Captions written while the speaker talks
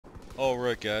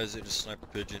Alright guys, it is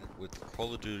Sniperpigeon with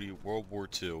Call of Duty World War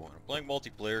II. And I'm playing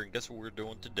multiplayer, and guess what we're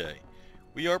doing today?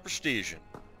 We are Prestigion.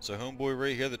 So homeboy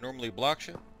right here that normally blocks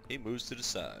you, he moves to the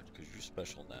side, because you're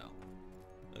special now.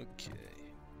 Okay.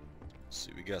 Let's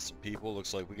see, we got some people.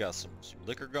 Looks like we got some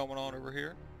liquor going on over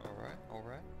here.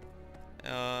 Alright.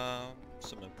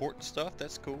 Some important stuff,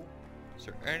 that's cool. Is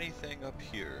there anything up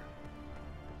here?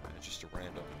 Just a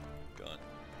random gun.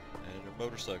 And a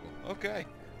motorcycle. Okay.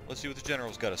 Let's see what the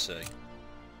general's got to say.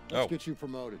 Let's get you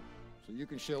promoted, so you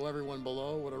can show everyone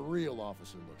below what a real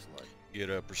officer looks like. Get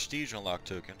a prestige unlock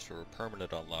tokens for a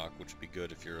permanent unlock, which would be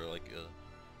good if you're like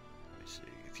let me see,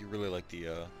 if you really like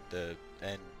the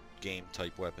end game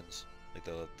type weapons, like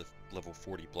the level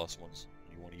 40 plus ones.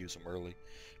 You want to use them early.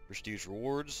 Prestige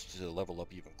rewards to level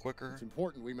up even quicker. It's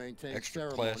important we maintain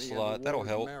extra ceremony class slot. That'll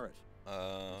help. Merit.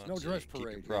 No dress keep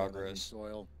parade your progress.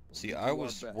 soil. See, I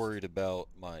was worried about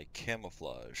my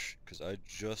camouflage, because I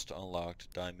just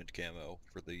unlocked diamond camo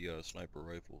for the sniper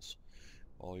rifles.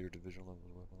 All your division level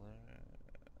weapon.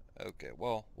 Okay,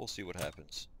 well, we'll see what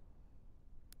happens.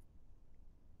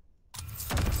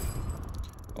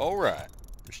 Alright,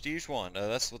 Prestige 1.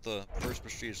 That's what the first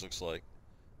Prestige looks like.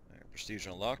 Prestige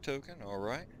unlock token,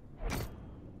 alright.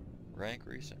 Rank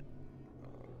recent.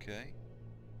 Okay.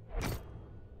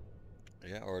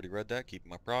 Yeah, already read that. Keep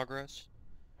my progress.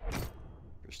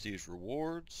 Prestige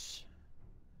rewards.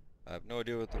 I have no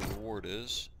idea what the reward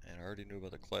is, and I already knew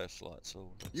about the class slot,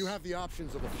 so you have the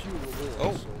options of a few rewards.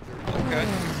 Oh, so okay.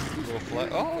 Little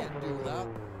flag. Oh,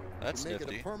 that's make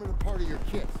nifty. it a permanent part of your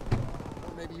kit.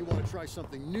 Or maybe you want to try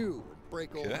something new and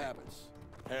break old habits.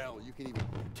 Hell, you can even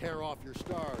tear off your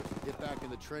scars and get back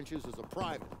in the trenches as a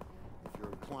private, if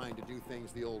you're inclined to do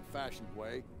things the old-fashioned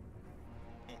way.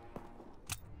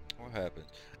 What happened?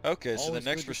 Okay, so the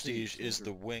next prestige is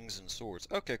the wings and swords.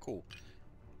 Okay, cool.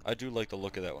 I do like the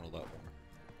look of that one a lot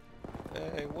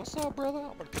more. Hey, what's up, brother?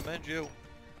 I'm gonna commend you.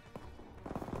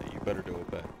 Hey, you better do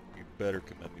it back. You better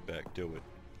commend me back. Do it.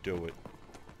 Do it.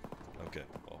 Okay,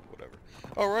 well, whatever.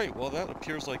 Alright, well, that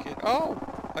appears like it. Oh!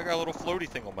 I got a little floaty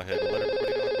thing on my head to let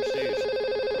everybody know I'm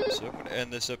prestige. So I'm gonna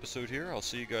end this episode here. I'll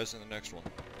see you guys in the next one.